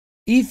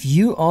If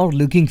you are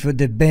looking for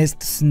the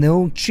best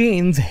snow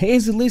chains,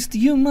 here's a list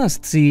you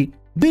must see.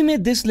 We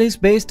made this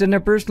list based on our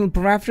personal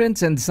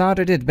preference and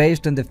sorted it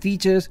based on the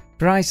features,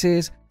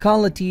 prices,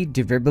 quality,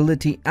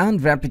 durability,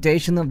 and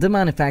reputation of the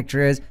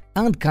manufacturers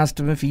and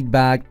customer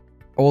feedback.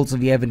 Also,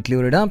 we have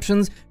included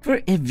options for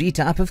every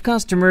type of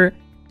customer.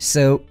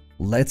 So,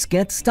 let's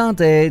get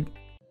started.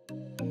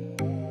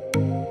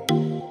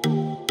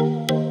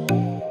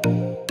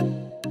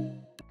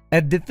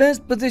 At the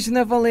first position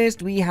of our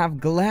list, we have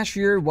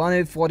Glacier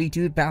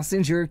 1042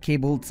 passenger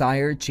cable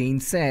tire chain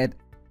set.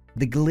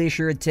 The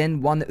Glacier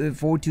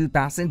 1042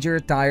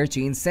 passenger tire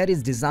chain set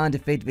is designed to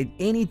fit with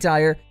any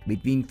tire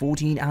between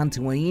 14 and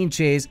 20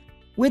 inches.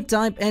 With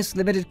Type S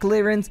limited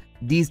clearance,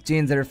 these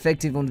chains are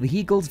effective on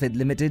vehicles with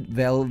limited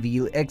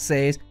wheel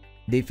access.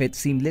 They fit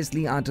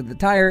seamlessly onto the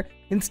tire,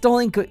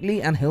 installing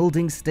quickly and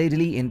holding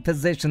steadily in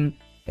position.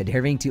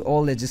 Adhering to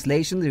all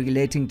legislation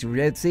relating to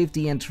road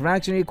safety and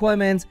traction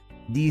requirements,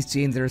 these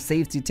chains are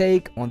safe to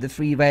take on the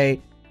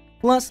freeway.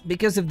 Plus,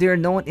 because of their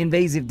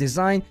non-invasive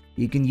design,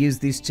 you can use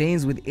these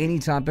chains with any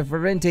type of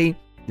warranty.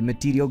 The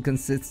material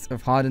consists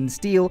of hardened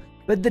steel,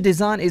 but the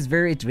design is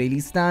where it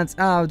really stands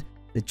out.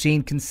 The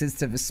chain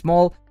consists of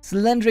small,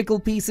 cylindrical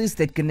pieces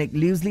that connect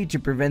loosely to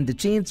prevent the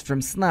chains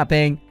from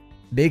snapping.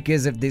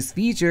 Because of this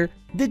feature,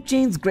 the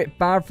chains grip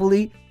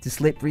powerfully to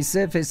slippery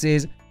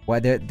surfaces,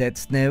 whether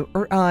that's snow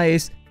or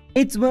ice.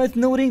 It's worth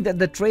noting that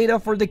the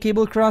trade-off for the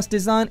cable cross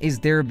design is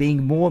there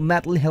being more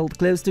metal held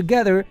close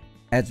together.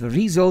 As a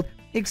result,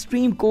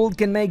 extreme cold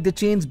can make the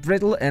chains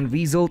brittle and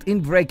result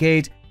in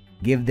breakage.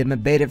 Give them a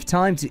bit of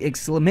time to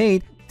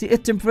acclimate to a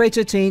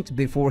temperature change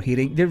before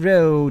hitting the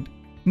road.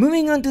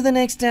 Moving on to the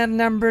next at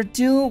number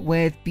 2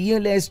 with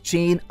Peerless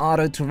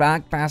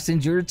Auto-Trac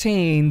passenger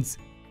chains.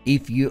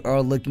 If you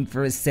are looking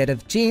for a set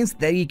of chains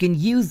that you can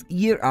use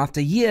year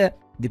after year,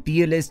 the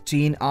Peerless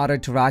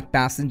Auto-Trac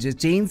passenger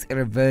chains are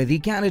a worthy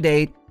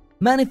candidate.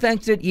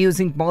 Manufactured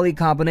using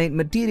polycarbonate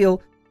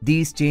material,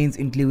 these chains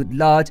include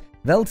large,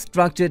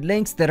 well-structured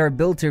links that are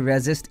built to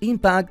resist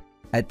impact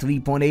at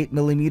 3.8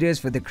 mm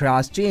for the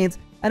cross chains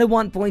and a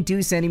 1.2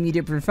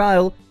 cm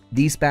profile.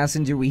 These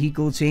passenger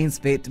vehicle chains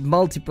fit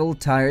multiple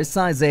tire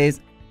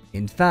sizes.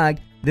 In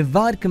fact, the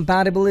wide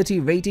compatibility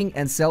rating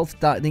and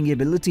self-tightening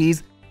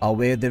abilities are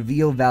where the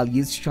real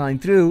values shine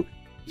through.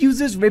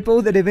 Users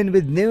report that even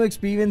with no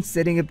experience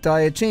setting up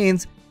tire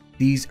chains,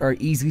 these are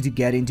easy to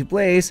get into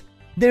place.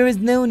 There is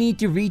no need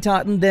to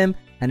retighten them,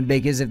 and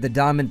because of the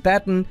diamond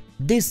pattern,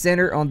 they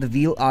center on the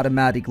wheel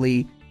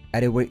automatically.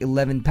 At over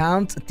 11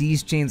 pounds,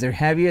 these chains are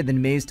heavier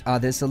than most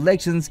other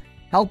selections,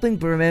 helping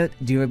promote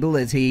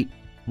durability.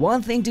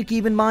 One thing to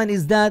keep in mind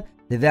is that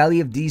the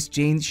value of these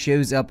chains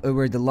shows up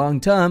over the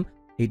long term.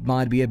 It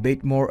might be a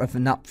bit more of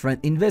an upfront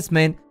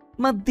investment,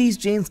 but these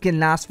chains can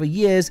last for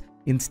years.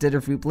 Instead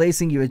of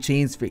replacing your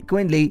chains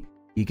frequently,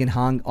 you can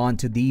hang on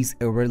to these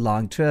over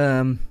long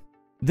term.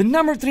 The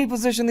number 3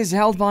 position is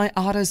held by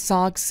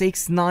Autosock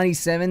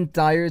 697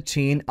 tire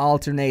chain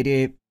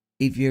alternative.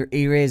 If your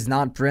area is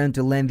not prone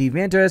to lengthy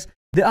winters,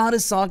 the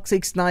Autosock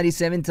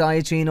 697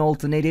 tire chain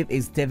alternative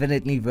is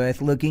definitely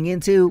worth looking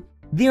into.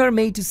 They are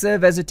made to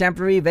serve as a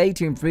temporary way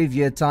to improve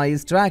your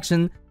tire's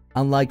traction.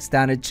 Unlike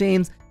standard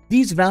chains,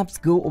 these wraps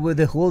go over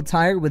the whole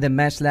tire with a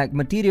mesh-like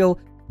material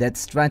that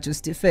stretches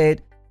to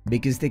fit.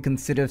 Because they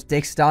consist of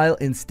textile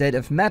instead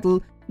of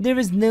metal, there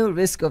is no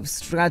risk of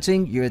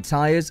stretching your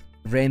tires,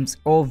 rims,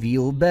 or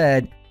wheel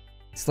bed.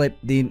 Slip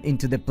them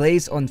into the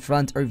place on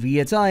front or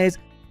rear tires.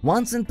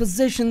 Once in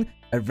position,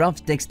 a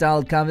rough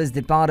textile covers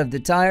the part of the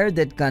tire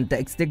that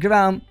contacts the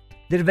ground.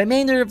 The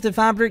remainder of the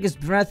fabric is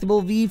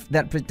breathable weave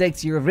that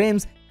protects your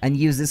rims and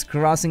uses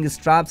crossing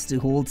straps to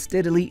hold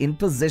steadily in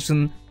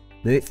position.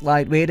 Both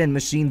lightweight and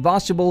machine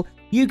washable,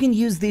 you can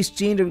use these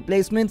chain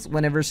replacements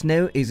whenever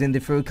snow is in the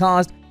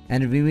forecast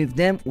and remove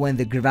them when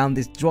the ground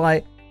is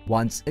dry.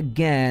 Once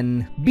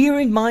again, bear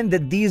in mind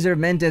that these are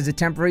meant as a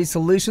temporary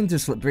solution to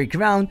slippery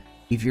ground.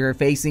 If you are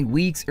facing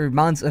weeks or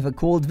months of a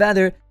cold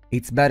weather,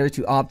 it's better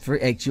to opt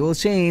for actual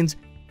chains.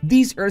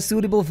 These are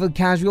suitable for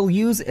casual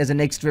use as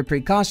an extra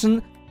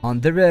precaution on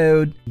the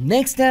road.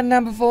 Next at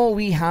number 4,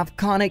 we have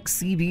Konig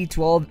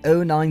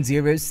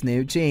CB12090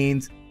 snow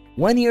chains.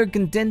 When you're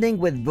contending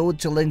with both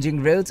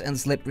challenging roads and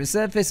slippery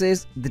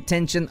surfaces, the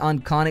tension on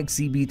Konig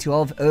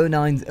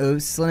CB12090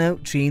 snow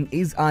chain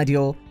is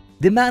ideal.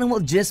 The manual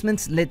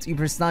adjustments let you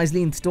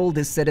precisely install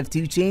this set of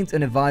 2 chains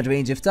on a wide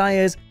range of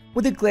tires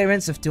with a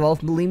clearance of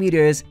 12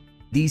 mm.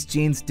 These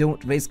chains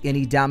don't risk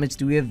any damage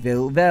to your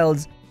wheel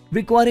wells.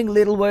 Requiring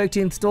little work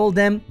to install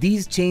them,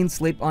 these chains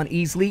slip on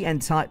easily and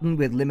tighten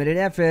with limited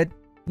effort.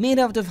 Made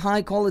out of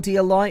high-quality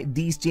alloy,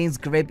 these chains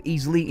grip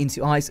easily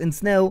into ice and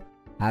snow.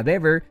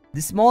 However,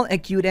 the small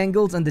acute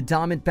angles on the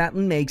diamond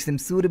pattern makes them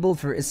suitable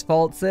for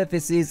asphalt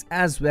surfaces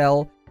as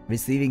well.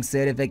 Receiving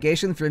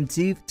certification from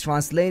TÜV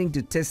translating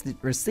to tested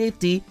for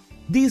safety,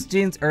 these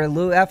chains are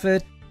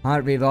low-effort,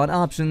 high-reward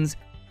options,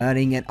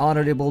 earning an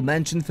honorable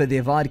mention for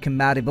their wide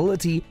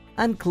compatibility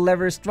and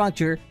clever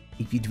structure.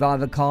 If you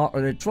drive a car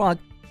or a truck,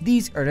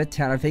 these are a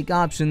terrific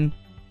option.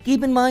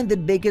 Keep in mind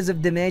that because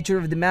of the nature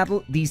of the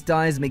metal, these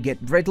tires may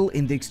get brittle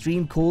in the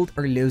extreme cold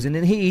or loosen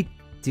in heat.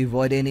 To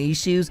avoid any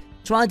issues,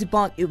 try to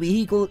park your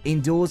vehicle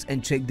indoors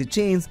and check the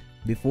chains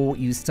before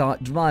you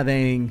start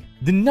driving.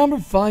 The number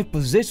 5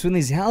 position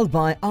is held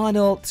by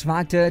Arnold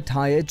tractor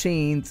tire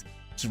chains.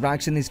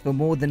 Traction is for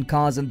more than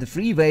cars on the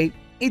freeway.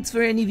 It's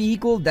for any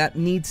vehicle that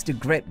needs to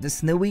grip the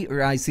snowy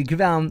or icy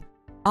ground.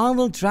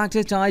 Arnold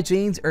tractor tire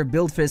chains are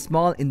built for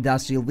small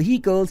industrial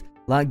vehicles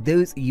like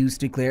those used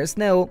to clear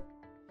snow.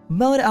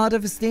 Made out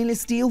of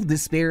stainless steel,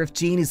 this pair of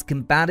chain is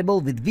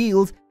compatible with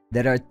wheels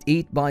that are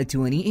 8 by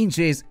 20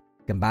 inches.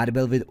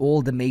 Compatible with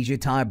all the major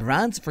tire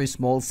brands for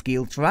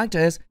small-scale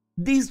tractors,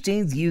 these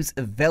chains use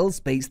a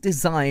well-spaced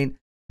design.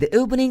 The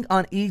opening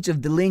on each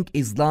of the link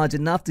is large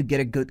enough to get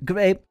a good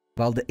grip,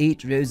 while the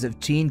 8 rows of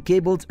chain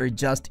cables are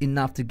just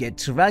enough to get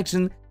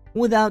traction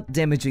without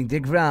damaging the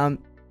ground.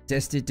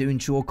 Tested to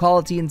ensure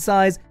quality and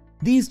size,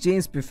 these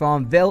chains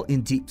perform well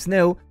in deep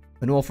snow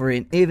and offer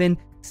an even,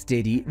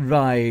 steady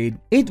ride.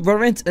 It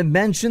warrants a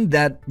mention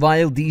that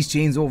while these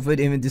chains offered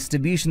even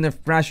distribution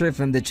of pressure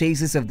from the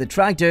chassis of the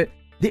tractor,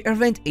 they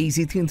aren't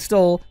easy to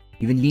install.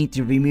 You will need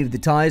to remove the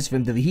tires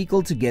from the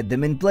vehicle to get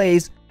them in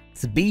place,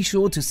 so be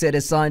sure to set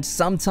aside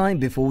some time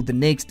before the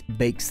next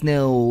big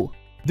snow.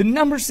 The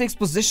number 6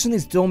 position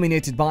is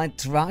dominated by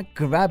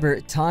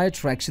Tracgrabber tire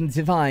traction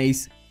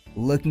device.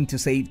 Looking to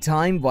save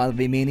time while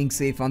remaining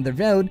safe on the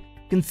road,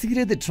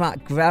 consider the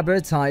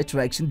Tracgrabber tire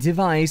traction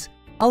device.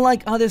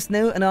 Unlike other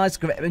snow and ice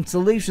grabbing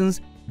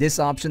solutions, this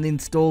option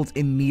installs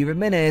in mere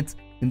minutes.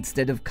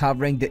 Instead of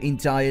covering the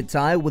entire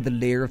tire with a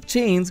layer of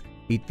chains,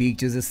 it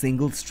features a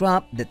single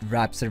strap that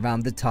wraps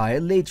around the tire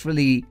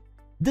laterally.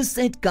 This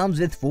set comes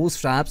with 4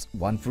 straps,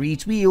 one for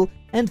each wheel,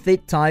 and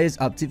fit tires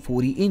up to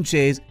 40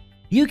 inches.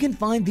 You can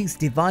find these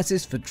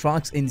devices for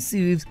trucks and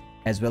SUVs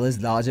as well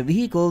as larger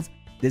vehicles.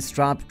 The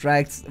strap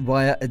tracks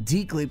via a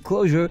D-clip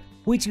closure,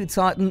 which you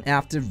tighten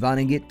after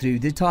running it through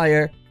the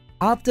tire.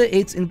 After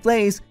it's in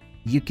place,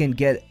 you can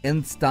get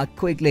unstuck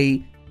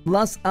quickly.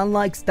 Plus,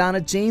 unlike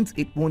standard chains,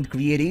 it won't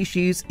create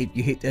issues if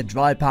you hit a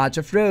dry patch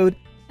of road.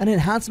 An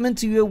enhancement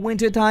to your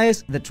winter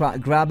tires, the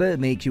Tracgrabber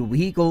makes your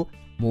vehicle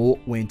more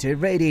winter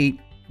ready.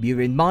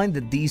 Bear in mind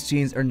that these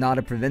chains are not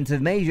a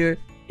preventive measure.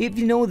 If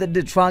you know that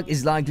the truck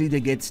is likely to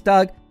get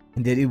stuck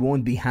and that it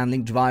won't be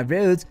handling dry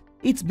roads,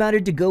 it's better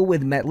to go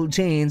with metal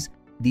chains.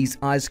 These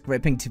ice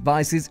gripping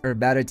devices are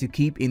better to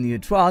keep in your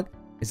truck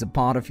as a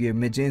part of your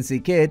emergency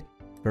kit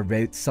for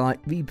roadside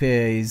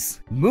repairs.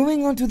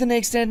 Moving on to the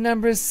next at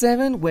number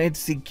 7 with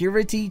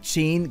Security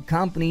Chain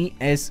Company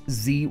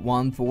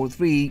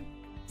SZ143.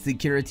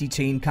 Security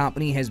Chain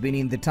Company has been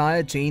in the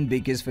tire chain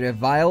business for a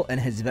while and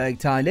has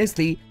worked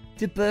tirelessly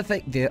to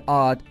perfect their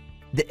art.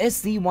 The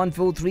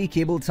SZ143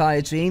 cable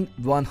tire chain,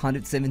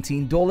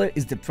 $117,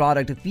 is the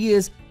product of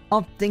years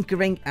of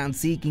tinkering and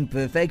seeking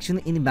perfection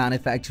in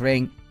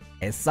manufacturing.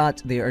 As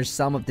such, there are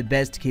some of the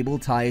best cable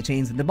tire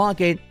chains in the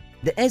market.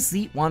 The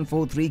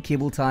SZ143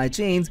 cable tire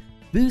chains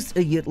boast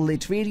a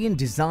utilitarian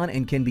design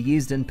and can be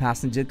used in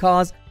passenger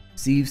cars,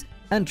 SUVs,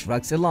 and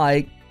trucks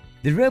alike.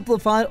 The rear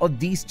profile of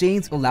these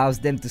chains allows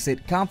them to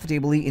sit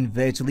comfortably in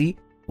virtually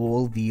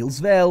all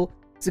wheels well,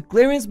 so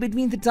clearance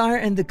between the tire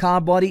and the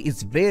car body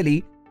is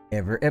rarely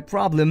ever a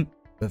problem.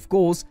 Of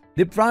course,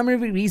 the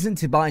primary reason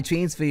to buy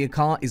chains for your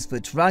car is for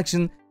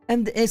traction,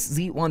 and the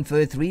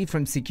SZ143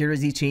 from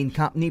Security Chain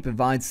Company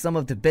provides some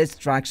of the best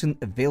traction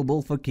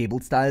available for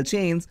cable-style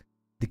chains.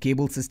 The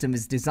cable system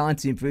is designed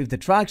to improve the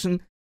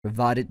traction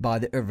provided by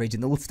the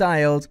original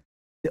styles.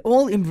 The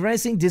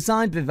all-embracing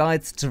design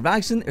provides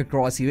traction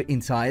across your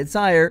entire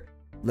tire.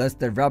 Plus,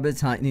 the rubber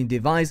tightening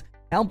device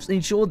helps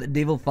ensure that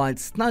they will fit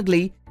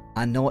snugly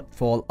and not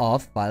fall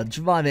off while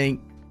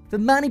driving. For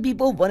many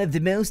people, one of the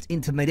most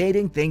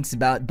intimidating things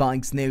about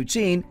buying snow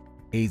chain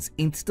is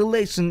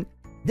installation.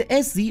 The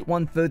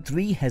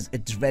SZ143 has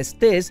addressed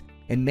this,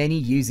 and many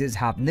users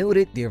have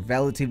noted their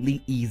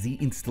relatively easy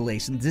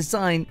installation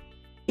design.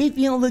 If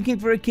you're looking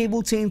for a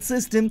cable chain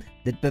system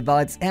that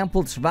provides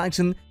ample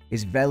traction,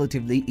 is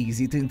relatively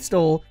easy to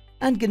install,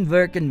 and can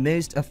work on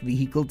most of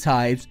vehicle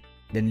types,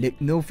 then look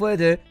no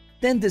further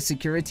than the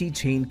Security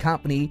Chain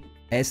Company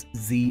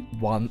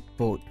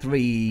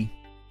SZ143.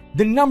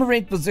 The number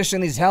 8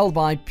 position is held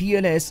by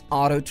Peerless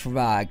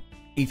Auto-Trac.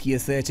 If you're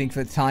searching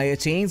for tire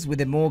chains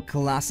with a more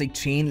classic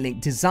chain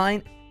link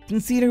design,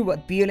 consider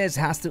what Peerless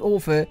has to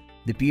offer.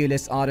 The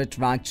Peerless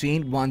Auto-Trac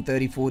chain,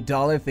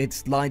 $134,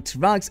 fits light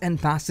trucks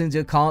and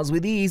passenger cars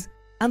with ease,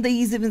 and the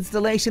ease of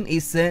installation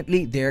is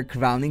certainly their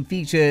crowning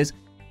features.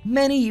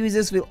 Many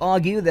users will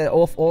argue that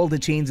of all the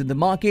chains in the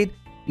market,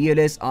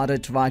 Peerless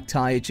Auto-Trac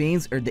tire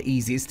chains are the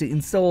easiest to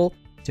install.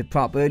 To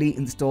properly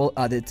install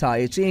other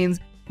tire chains,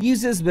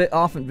 users were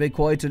often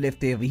required to lift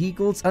their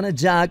vehicles on a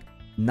jack,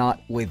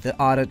 not with the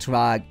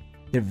Auto-Trac.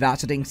 The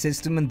ratcheting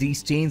system on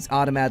these chains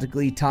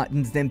automatically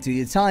tightens them to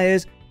your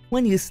tires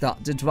when you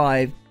start to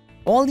drive.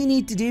 All you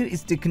need to do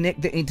is to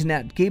connect the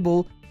internet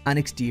cable and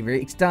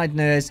exterior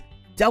tighteners.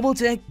 Double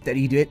check that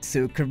you do it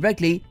so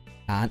correctly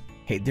and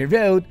hit the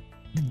road.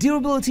 The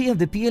durability of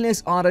the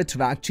Peerless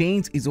Auto-Trac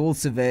chains is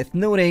also worth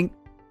noting.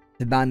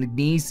 The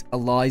manganese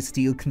alloy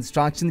steel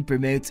construction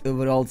promotes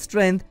overall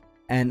strength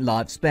and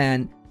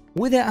lifespan.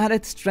 With the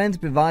added strength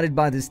provided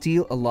by the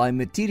steel alloy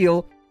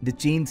material, the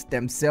chains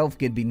themselves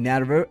can be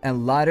narrower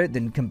and lighter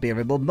than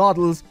comparable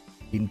models.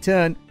 In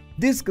turn,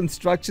 this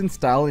construction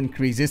style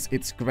increases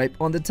its grip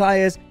on the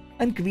tires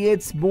and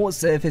creates more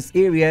surface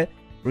area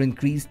for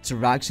increased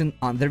traction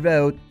on the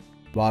road.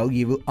 While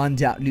you will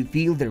undoubtedly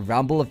feel the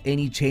rumble of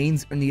any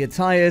chains on your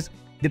tires,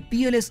 the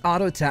Peerless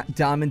Auto-Trac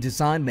diamond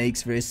design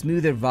makes for a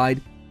smoother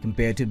ride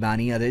compared to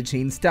many other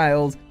chain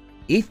styles.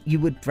 If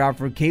you would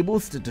prefer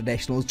cables to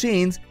traditional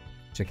chains,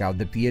 check out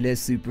the Peerless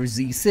Super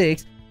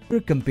Z6 for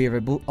a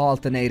comparable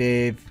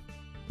alternative.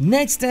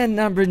 Next, at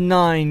number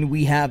 9,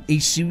 we have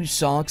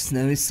Autosock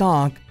Snow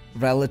Sock.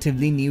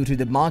 Relatively new to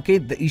the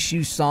market, the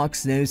Autosock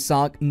Snow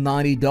Sock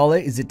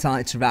 $90 is a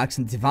tire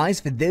traction device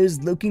for those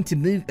looking to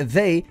move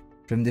away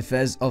from the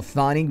fuss of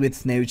fighting with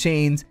snow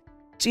chains.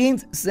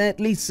 Chains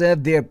certainly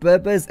serve their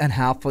purpose and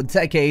have for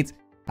decades.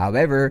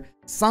 However,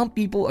 some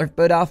people are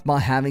put off by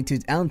having to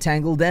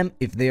untangle them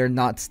if they are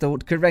not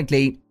stored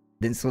correctly,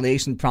 the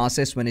installation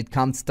process when it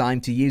comes time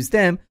to use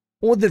them,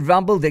 or the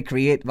rumble they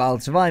create while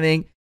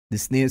driving. The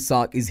Snow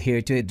Sock is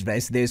here to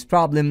address those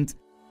problems.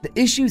 The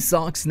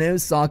Autosock Snow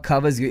Sock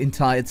covers your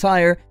entire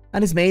tire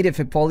and is made of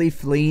a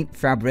polyethylene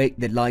fabric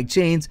that, like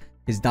chains,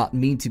 is not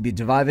meant to be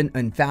driven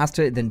on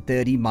faster than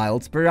 30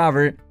 miles per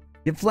hour.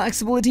 The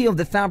flexibility of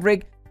the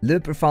fabric,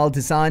 low-profile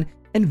design,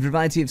 and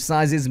variety of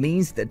sizes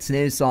means that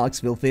Snow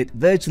Socks will fit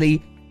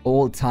virtually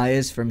all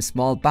tires from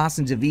small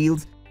passenger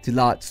wheels to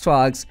large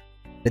trucks.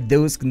 For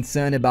those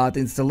concerned about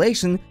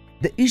installation,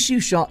 the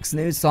Autosock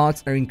Snow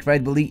Socks are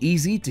incredibly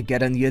easy to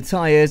get on your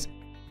tires.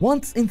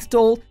 Once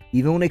installed,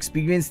 you won't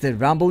experience the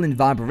rumble and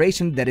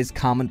vibration that is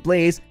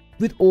commonplace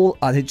with all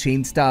other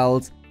chain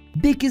styles.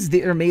 Because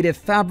they are made of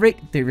fabric,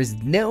 there is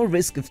no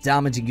risk of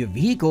damaging your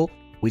vehicle,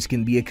 which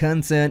can be a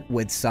concern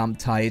with some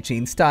tire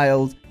chain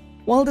styles.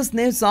 While the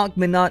Snow Sock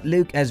may not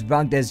look as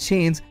rugged as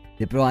chains,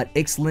 they provide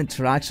excellent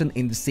traction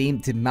in the same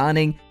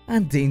demanding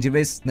and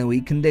dangerous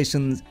snowy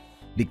conditions.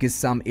 Because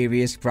some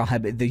areas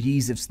prohibit the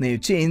use of snow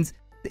chains,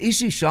 the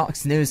Autosock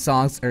Snow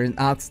Socks are an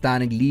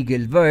outstanding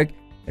legal work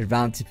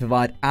around to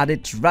provide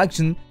added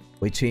traction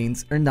where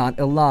chains are not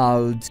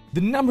allowed.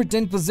 The number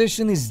 10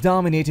 position is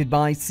dominated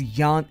by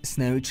Soyond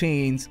Snow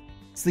Chains.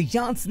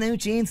 Soyond Snow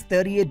Chains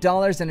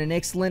 $38 and an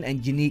excellent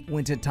and unique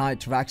winter tire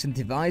traction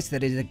device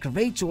that is a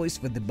great choice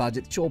for the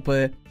budget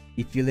shopper.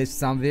 If you live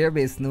somewhere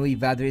where snowy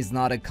weather is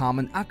not a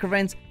common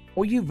occurrence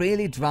or you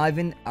rarely drive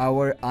in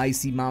our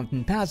icy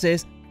mountain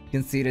passes,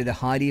 consider the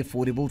highly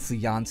affordable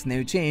Soyond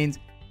Snow Chains.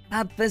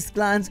 At first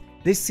glance,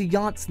 the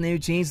Soyond Snow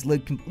Chains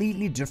look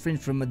completely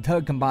different from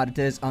other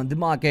competitors on the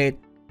market.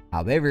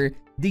 However,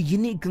 the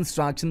unique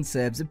construction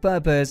serves a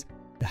purpose.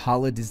 The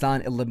hollow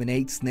design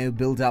eliminates snow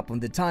buildup on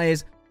the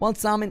tires while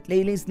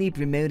simultaneously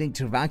promoting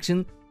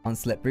traction on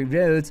slippery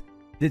roads.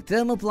 The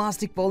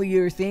thermoplastic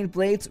polyurethane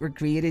plates were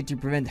created to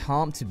prevent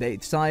harm to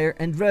both tire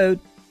and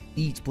road.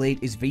 Each plate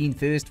is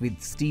reinforced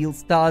with steel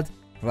studs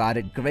for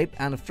added grip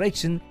and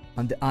friction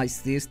on the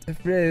iciest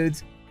of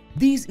roads.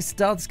 These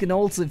studs can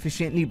also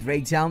efficiently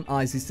break down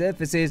icy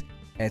surfaces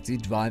as you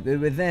drive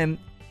over them.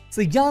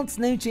 Soyond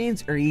Snow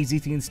Chains are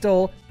easy to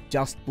install.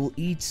 Just pull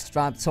each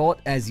strap taut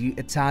as you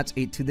attach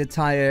it to the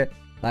tire.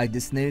 Like the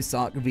Snow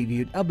Sock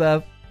reviewed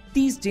above,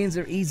 these chains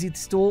are easy to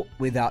store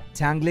without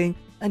tangling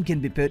and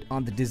can be put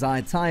on the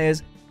desired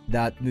tires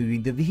without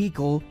moving the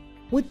vehicle.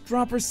 With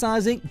proper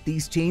sizing,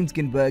 these chains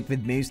can work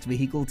with most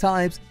vehicle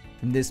types,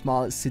 from the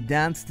smallest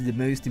sedans to the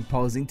most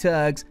imposing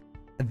tugs.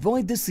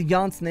 Avoid the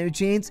Soyond Snow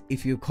Chains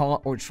if your car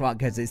or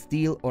truck has a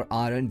steel or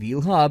iron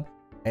wheel hub,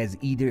 as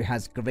either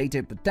has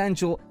greater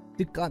potential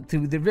to cut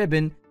through the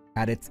ribbon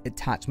at its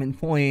attachment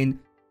point.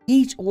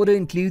 Each order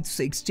includes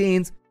 6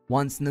 chains,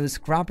 1 snow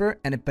scraper,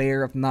 and a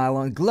pair of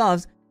nylon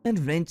gloves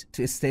and wrench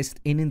to assist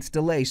in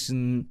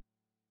installation.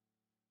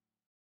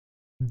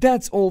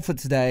 That's all for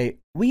today.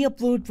 We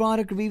upload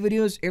product review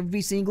videos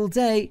every single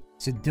day,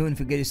 so don't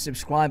forget to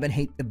subscribe and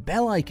hit the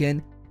bell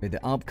icon for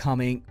the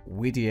upcoming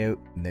video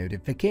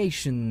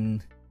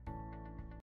notification.